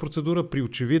неясна процедура, при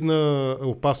очевидна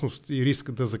опасност и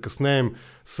риск да закъснеем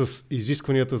с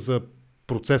изискванията за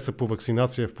процеса по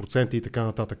вакцинация в проценти и така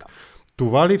нататък.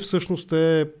 Това ли всъщност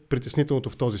е притеснителното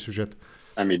в този сюжет?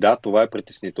 Ами да, това е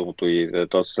притеснителното и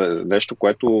то е нещо,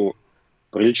 което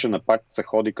прилича на патица,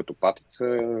 ходи като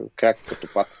патица, крак като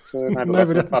патица,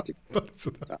 най-вероятно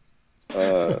патица.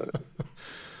 Да.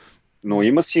 Но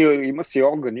има си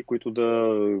органи, които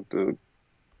да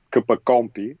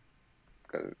КПКОМПИ,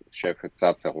 шеф е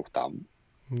Цацаров там,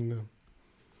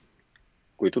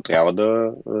 които трябва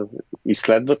да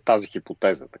изследват тази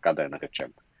хипотеза, така да я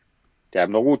наречем. Тя е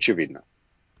много очевидна,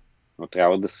 но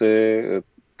трябва да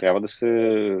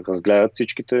се разгледат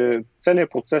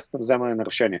целият процес на вземане на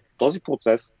решение. Този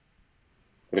процес,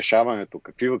 решаването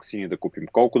какви ваксини да купим,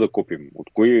 колко да купим, от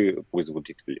кои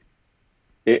производители,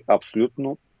 е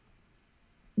абсолютно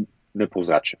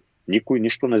непрозрачен. Никой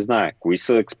нищо не знае. Кои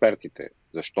са експертите?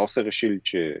 Защо са решили,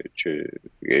 че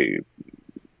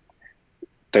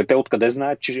те откъде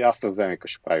знаят, че AstraZeneca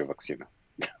ще прави ваксина?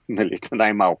 Нали,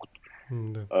 най-малкото.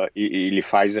 Да. Или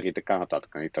Pfizer и така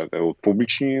нататък. От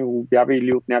публични обяви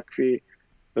или от някакви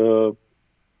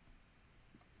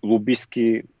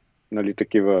лобистки, нали,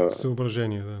 такива...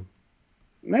 съображения, да.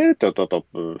 Не,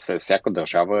 всяка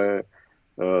държава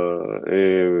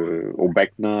е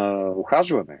обект на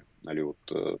ухажване, нали,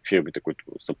 от фирмите, които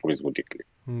са производители.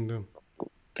 Да.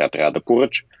 Тя трябва да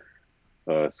поръча.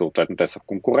 Съответно, те са в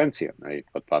конкуренция. Нали.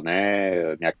 Това не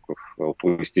е някакъв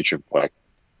алтруистичен проект.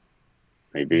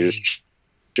 И виждаш,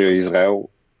 че Израел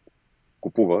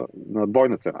купува на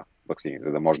двойна цена ваксини,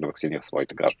 за да може да вакцинира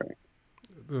своите граждани.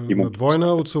 На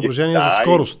двойна от съображение за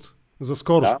скорост. За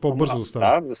скорост, по-бързо да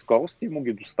става. Да, за скорост и му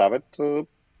ги доставят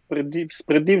с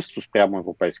предимство спрямо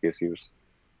Европейския съюз.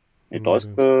 И т.е.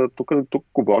 тук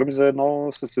говорим за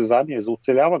едно състезание, за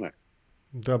оцеляване.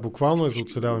 Да, буквално е за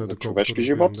оцеляване. За човешки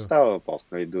живот става въпрос.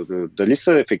 Дали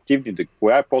са ефективни,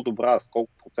 коя е по-добра, с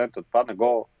колко процента, това не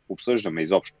го обсъждаме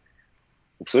изобщо.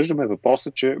 Обсъждаме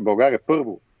въпроса, че България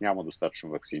първо няма достатъчно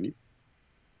ваксини,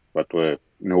 което е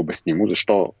необяснимо,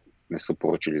 защо не са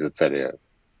поръчали за целия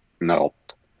народ.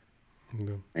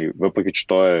 Да. И въпреки, че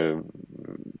той е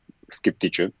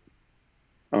скептичен,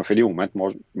 в един момент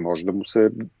може да му се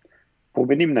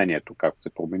промени мнението, както се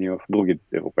промени в други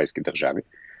европейски държави.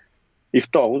 И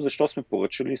второ, защо сме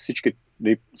поръчали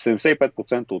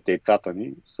 75% от яйцата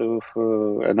ни са в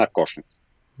една кошница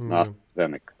на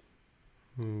AstraZeneca.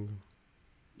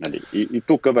 Нали? И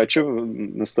тук вече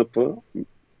настъпва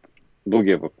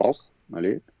другия въпрос,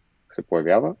 нали? Се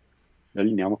появява,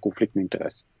 дали няма конфликт на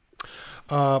интереси.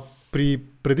 При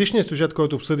предишния сюжет,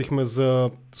 който обсъдихме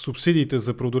за субсидиите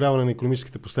за преодоляване на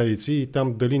икономическите последици и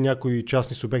там дали някои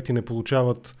частни субекти не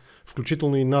получават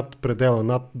включително и над предела,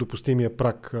 над допустимия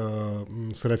праг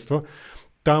средства,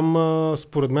 там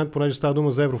според мен, понеже става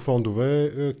дума за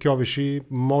еврофондове, Кьовеши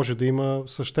може да има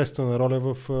съществена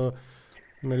роля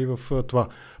в това.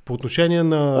 По отношение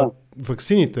на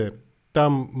ваксините,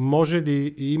 там може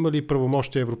ли и има ли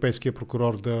правомощие европейския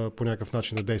прокурор да по някакъв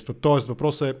начин да действа? Тоест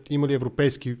въпросът е, има ли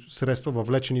европейски средства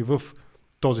въвлечени в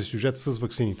този сюжет с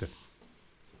ваксините?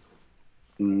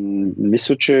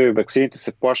 Мисля, че ваксините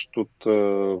се плащат от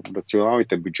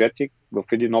националните бюджети в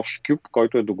един общ кюб,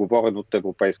 който е договорен от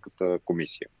Европейската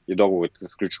комисия. И договорите се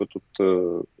сключват от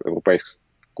Европейската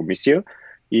комисия.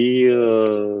 И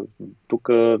тук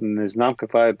не знам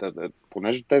каква е,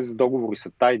 понеже тези договори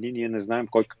са тайни, ние не знаем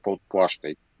кой какво отплаща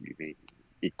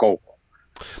и колко.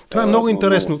 Това е много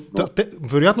интересно.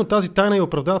 Вероятно тази тайна я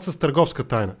оправдават с търговска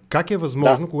тайна. Как е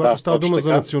възможно, когато става дума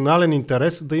за национален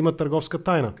интерес, да има търговска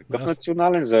тайна? Какъв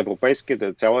национален? За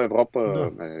европейските, цяла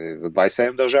Европа, за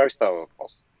 27 държави става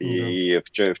въпрос. И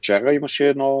вчера имаше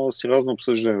едно сериозно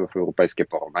обсъждане в Европейския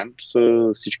парламент.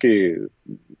 Всички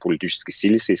политически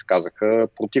сили се изказаха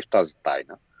против тази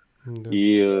тайна.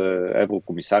 И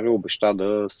еврокомисаря обеща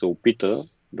да се опита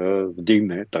да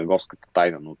вдигне търговската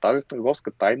тайна. Но тази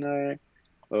търговска тайна е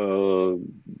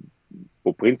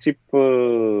по принцип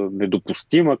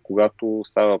недопустима, когато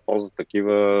става въпрос за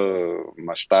такива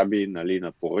мащаби, нали,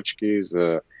 на поръчки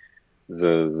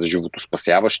за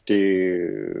животоспасяващи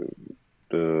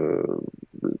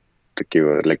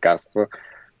такива лекарства.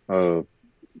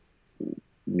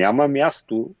 Няма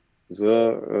място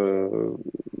за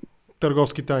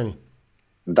търговски тайни.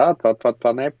 Да,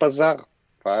 това не е пазар.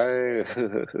 Това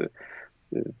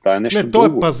е нещо то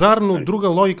друго. Е пазар, но друга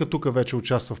логика тук вече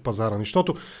участва в пазара.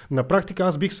 Защото на практика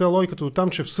аз бих свел логиката до там,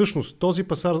 че всъщност този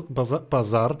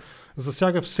пазар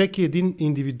засяга всеки един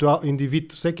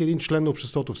индивид, всеки един член на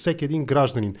обществото, всеки един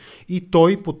гражданин. И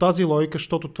той по тази логика,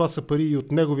 защото това са пари и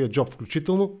от неговия джоб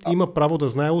включително, има право да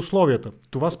знае условията.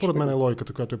 Това според мен е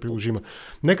логиката, която е приложима.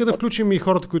 Нека да включим и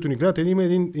хората, които ни гледат. Има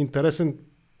един интересен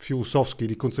философски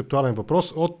или концептуален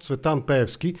въпрос от Цветан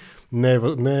Пеевски.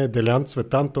 Не е Делян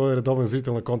Цветан, той е редовен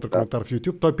зрител на контракоментар в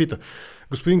YouTube. Той пита: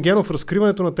 господин Генов,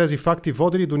 разкриването на тези факти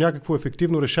води ли до някакво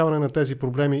ефективно решаване на тези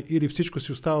проблеми или всичко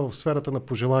си остава в сферата на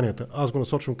пожеланията? Аз го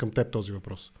насочвам към теб този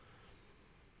въпрос.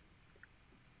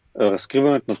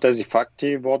 Разкриването на тези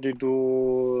факти води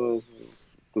до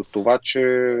това, че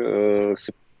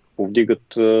се повдигат,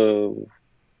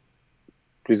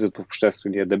 влизат в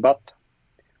обществения дебат.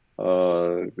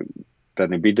 Да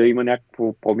не би да има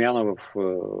някаква промяна в,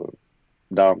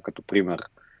 давам като пример,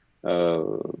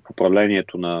 в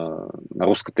управлението на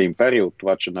Руската империя, от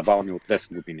това, че Навални от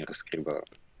 10 години разкрива.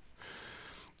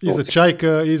 И за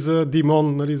Чайка, и за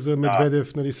Димон, нали, за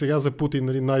Медведев, нали, сега за Путин,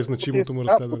 нали, най-значимото му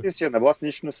разследване. Путин си е на власт,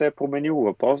 нищо не се е променило.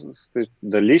 Въпрос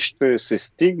дали ще се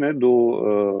стигне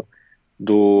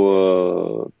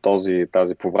до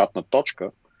тази повратна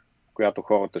точка, която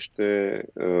хората ще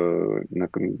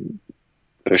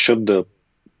решат да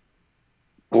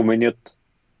променят,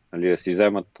 нали, да си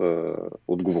вземат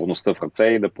отговорността в ръце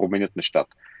и да променят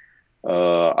нещата.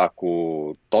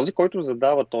 Ако този, който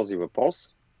задава този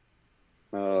въпрос,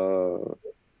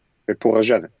 е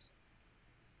пораженец.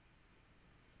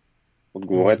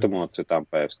 Отговорете му на Цветан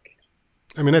Пеевски.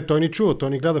 Ами не, той ни чува, той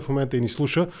ни гледа в момента и ни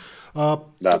слуша.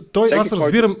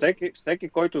 Всеки,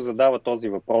 който задава този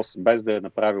въпрос без да е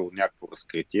направил някакво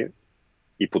разкритие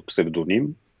и под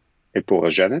псевдоним, е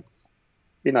пораженец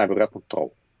и най-вероятно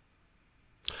трол.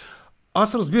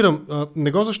 Аз разбирам,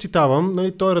 не го защитавам,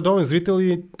 нали, той е редовен зрител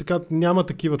и така няма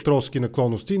такива тролски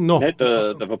наклонности, но... Не,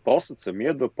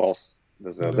 самият въпрос,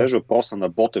 да зададеш въпроса на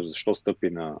Ботев, защо стъпи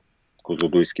на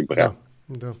Козлодуйски бряг.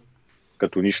 Да.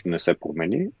 Като нищо не се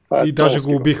промени. Това е и даже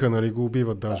го убиха, нали, го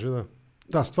убиват даже, да.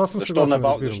 Да, с това съм съгласен,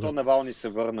 разбирам. Защо Навални се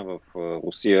върна в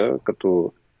Русия,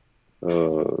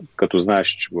 като знаеш,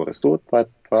 че го арестуват?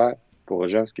 Това е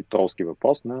пораженски тролски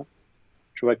въпрос на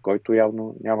човек, който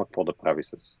явно няма какво да прави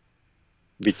с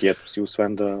битието си,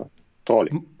 освен да троли.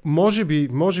 Може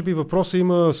би въпросът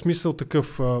има смисъл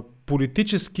такъв.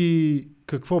 Политически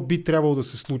какво би трябвало да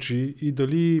се случи и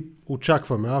дали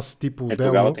очакваме, аз ти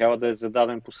по-отделно... Тогава трябва да е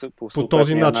зададен по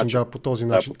този начин. Да, по този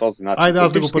начин. Айде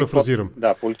аз да го префразирам.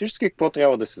 Политически какво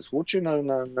трябва да се случи? На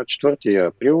 4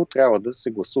 април трябва да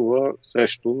се гласува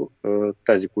срещу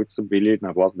тези, които са били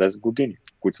на власт 10 години,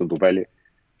 които са довели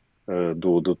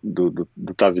до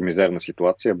тази мизерна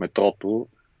ситуация, метрото,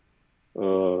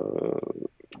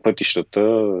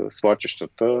 пътищата,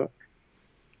 свлачищата,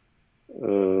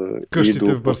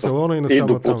 къщите в Барселона и не само там.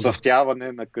 И до там.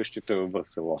 процъфтяване на къщите в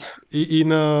Барселона. И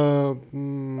на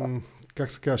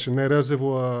как се каже, не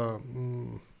резервоа,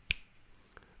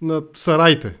 на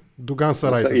сараите. Доган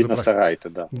сараите. И на сараите,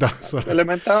 да.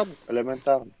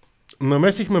 Елементарно.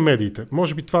 Намесихме медиите.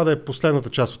 Може би това да е последната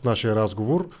част от нашия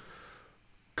разговор.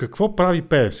 Какво прави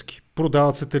Пеевски?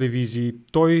 Продават се телевизии,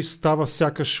 той става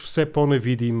сякаш все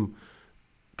по-невидим.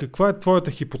 Каква е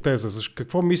твоята хипотеза?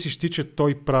 Какво мислиш ти, че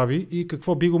той прави и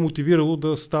какво би го мотивирало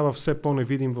да става все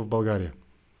по-невидим в България?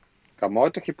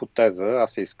 Моята хипотеза,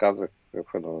 аз се изказах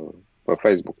във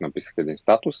Фейсбук, написах един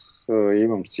статус,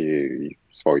 имам си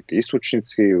своите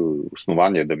източници,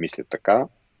 основания да мисля така,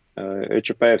 е,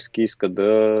 че Пеевски иска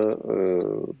да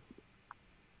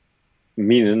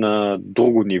мине на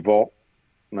друго ниво,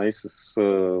 с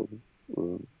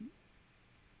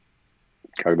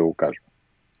как да го кажа?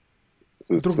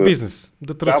 Друг бизнес,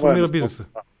 да трансформира бизнеса.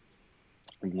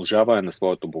 Умножаване на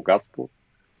своето богатство,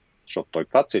 защото той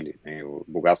това цели,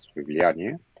 богатство и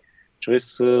влияние,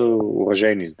 чрез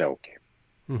оръжейни сделки.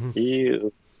 Mm-hmm. И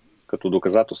като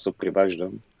доказателство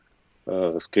привеждам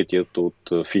разкритието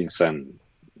от Финсен,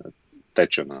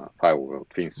 теча на файлове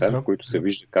от Финсен, в които се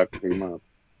вижда как има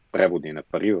преводи на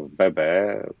пари в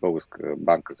ББЕ, Българска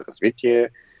банка за развитие,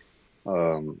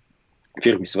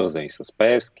 фирми свързани с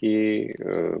Пеевски,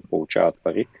 получават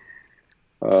пари.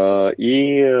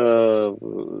 И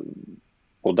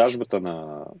продажбата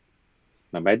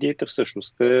на медиите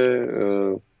всъщност е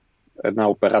една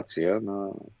операция на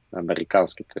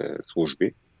американските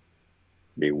служби,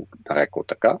 би го нарекал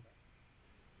така,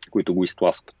 които го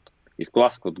изтласкват.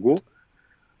 Изтласкват го,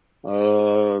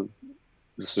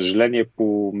 за съжаление,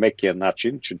 по мекия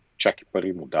начин, че чак и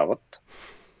пари му дават,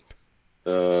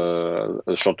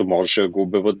 защото можеше да го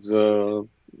обяват за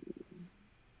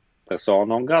персона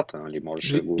нон грата. Нали?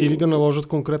 Или да наложат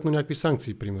конкретно някакви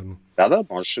санкции, примерно. Да,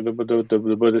 можеше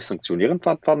да бъде санкциониран.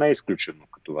 Това не е изключено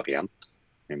като вариант.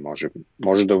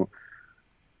 Може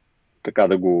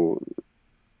да го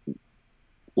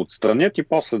отстранят и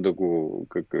после да го,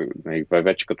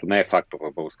 вече като не е фактор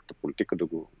в българската политика,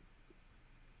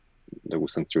 да го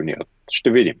санкционират.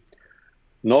 Ще видим.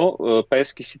 Но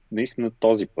Пеевски си наистина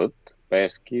този път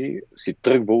си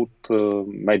тръгва от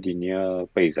медийния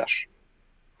пейзаж.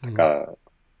 Така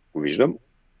го виждам.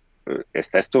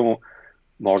 Естествено,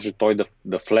 може той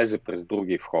да влезе през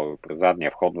други входове, през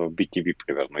задния вход в BTV,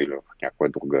 примерно, или в някоя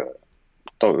друга.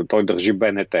 Той държи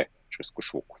БНТ чрез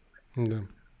Кошлуков. Да.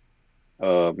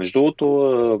 Между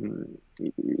другото,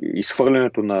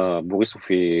 изхвърлянето на Борисов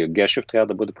и Гешев трябва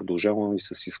да бъде продължено и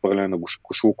с изхвърляне на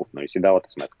Кошлуков, нали си давате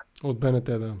сметка? От БНТ,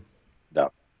 да. Да.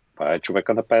 Това е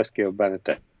човека на Пеевски в БНТ.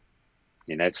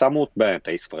 И не е само от БНТ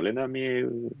изхвърляне, ами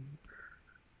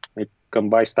към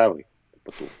Бай Ставри.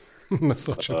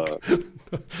 Насочен.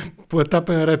 По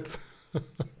етапен ред.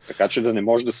 Така че да не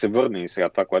може да се върне и сега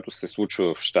това, което се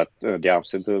случва в щат. Надявам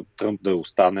се Тръмп да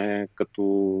остане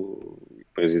като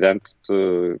президент,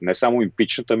 не само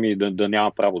импичнат, ами да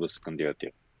няма право да се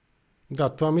кандидатира. Да,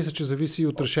 това мисля, че зависи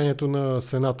от решението на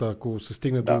Сената, ако се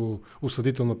стигне до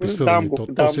осъдителна присъда.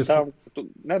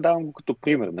 Давам го като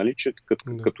пример, нали, че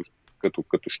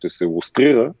като ще се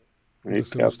лустрира,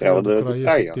 трябва да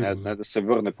е край, не да се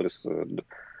върне през...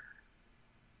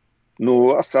 Но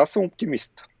аз съм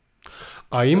оптимист.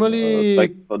 А има ли...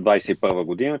 21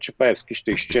 година, че Пеевски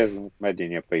ще изчезне от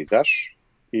медийния пейзаж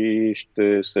и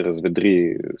ще се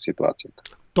разведри ситуацията.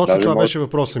 Точно това беше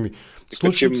въпроса ми.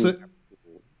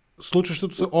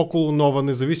 Случващото се около Нова,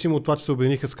 независимо от това, че се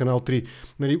обединиха с Канал 3,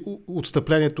 нали,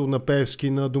 отстъплението на Пеевски,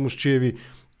 на Домусчиеви,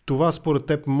 това според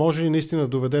теб може ли наистина да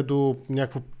доведе до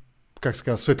някакво, как се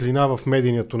казва, светлина в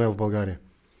медийния тунел в България?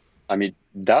 Ами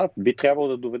да, би трябвало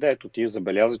да доведе. Ето ти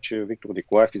забеляза, че Виктор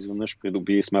Николаев изведнъж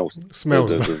придоби смелост.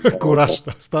 Да. Кораж,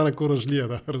 стана коражлия,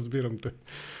 да, разбирам те.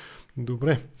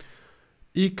 Добре.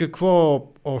 И какво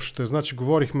още? Значи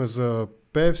говорихме за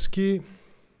Пеевски,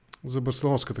 за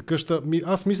барселонската къща.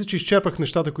 Аз мисля, че изчерпах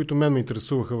нещата, които мен ме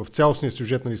интересуваха в цялостния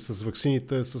сюжет, нали, с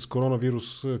ваксините, с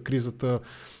коронавирус, кризата,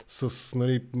 с,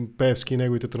 нали, Пеевски и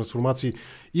неговите трансформации.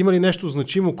 Има ли нещо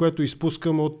значимо, което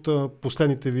изпускам от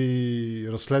последните ви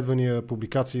разследвания,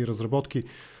 публикации, разработки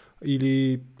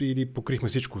или покрихме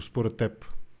всичко според теб?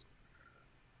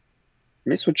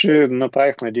 Мисля, че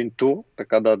направихме един тур,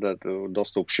 така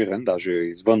доста обширен, даже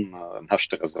извън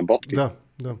нашите разработки. Да.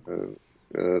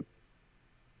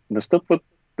 Настъпват,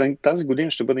 тази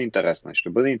година ще бъде интересна. Ще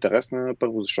бъде интересна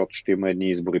първо, защото ще има едни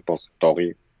избори, после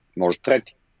втори, може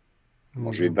трети,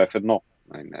 може и 2 в 1.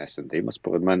 на есен да има.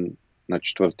 Според мен на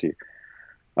 4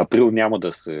 април няма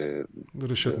да се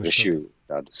да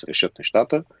се решат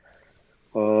нещата.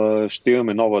 Ще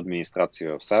имаме нова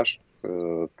администрация в САЩ.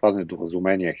 Това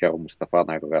недоразумение Херо Мустафа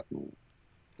най-вероятно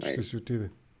ще си отиде.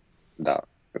 Да,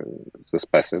 с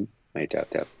песен. Тя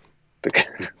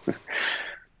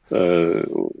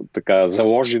така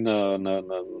заложи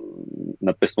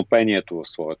на песнопението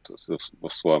в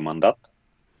своя мандат.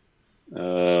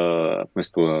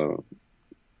 Вместо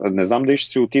не знам дали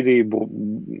ще си отиде и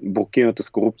буркината с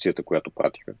корупцията, която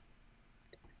пратиха.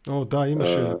 Да,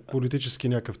 имаше политически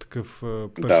някакъв такъв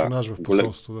персонаж в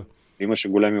посолството. Да. Имаше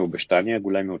големи обещания,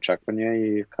 големи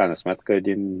очаквания и в крайна сметка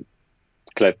един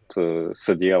клет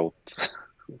съдия от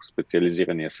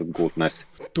специализирания съд го отнесе.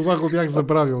 Това го бях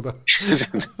забравил, да.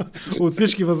 От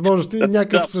всички възможности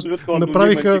някакъв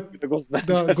направиха,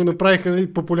 го направиха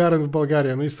популярен в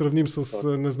България, сравним с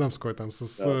не знам с кой там,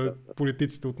 с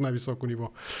политиците от най-високо ниво.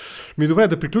 Добре,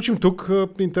 да приключим тук.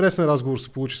 Интересен разговор се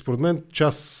получи според мен.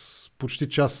 Почти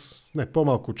час,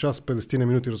 по-малко час, 50 на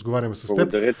минути разговаряме с теб.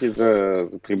 Благодаря ти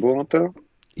за трибуната.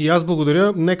 И аз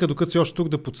благодаря. Нека докато си още тук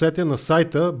да подсетя на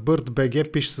сайта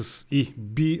bird.bg, пише с i,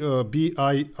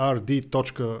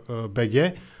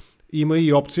 bird.bg. Има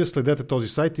и опция, следете този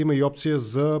сайт, има и опция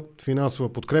за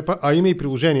финансова подкрепа, а има и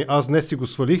приложение. Аз днес си го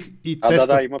свалих и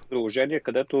тестах. Да, има приложение,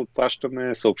 където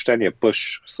пращаме съобщения,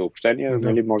 съобщения,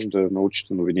 нали, може да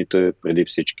научите новините преди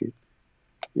всички.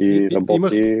 И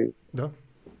работи...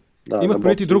 Имах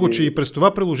преди друго, че и през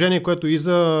това приложение, което и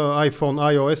за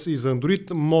iPhone, iOS и за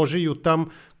Android, може и оттам,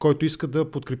 който иска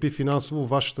да подкрепи финансово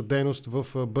вашата дейност в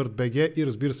BirdBG и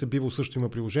разбира се, Биво също има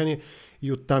приложение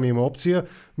и оттам има опция.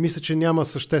 Мисля, че няма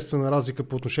съществена разлика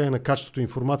по отношение на качеството и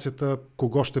информацията,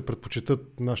 кого ще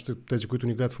предпочитат тези, които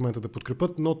ни гледат в момента да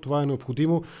подкрепят, но това е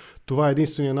необходимо. Това е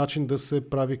единственият начин да се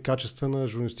прави качествена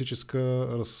журналистическа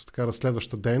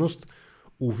разследваща дейност.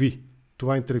 Уви.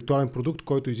 Това е интелектуален продукт,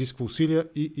 който изисква усилия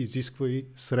и изисква и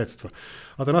средства.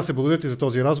 Атанас, благодаря ти за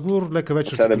този разговор. Лека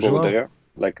вечер. Благодаря.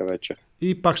 Лека вечер.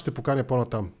 И пак ще поканя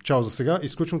по-натам. Чао за сега.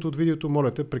 Изключвам от видеото.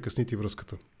 Моля те, прекъсните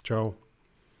връзката. Чао.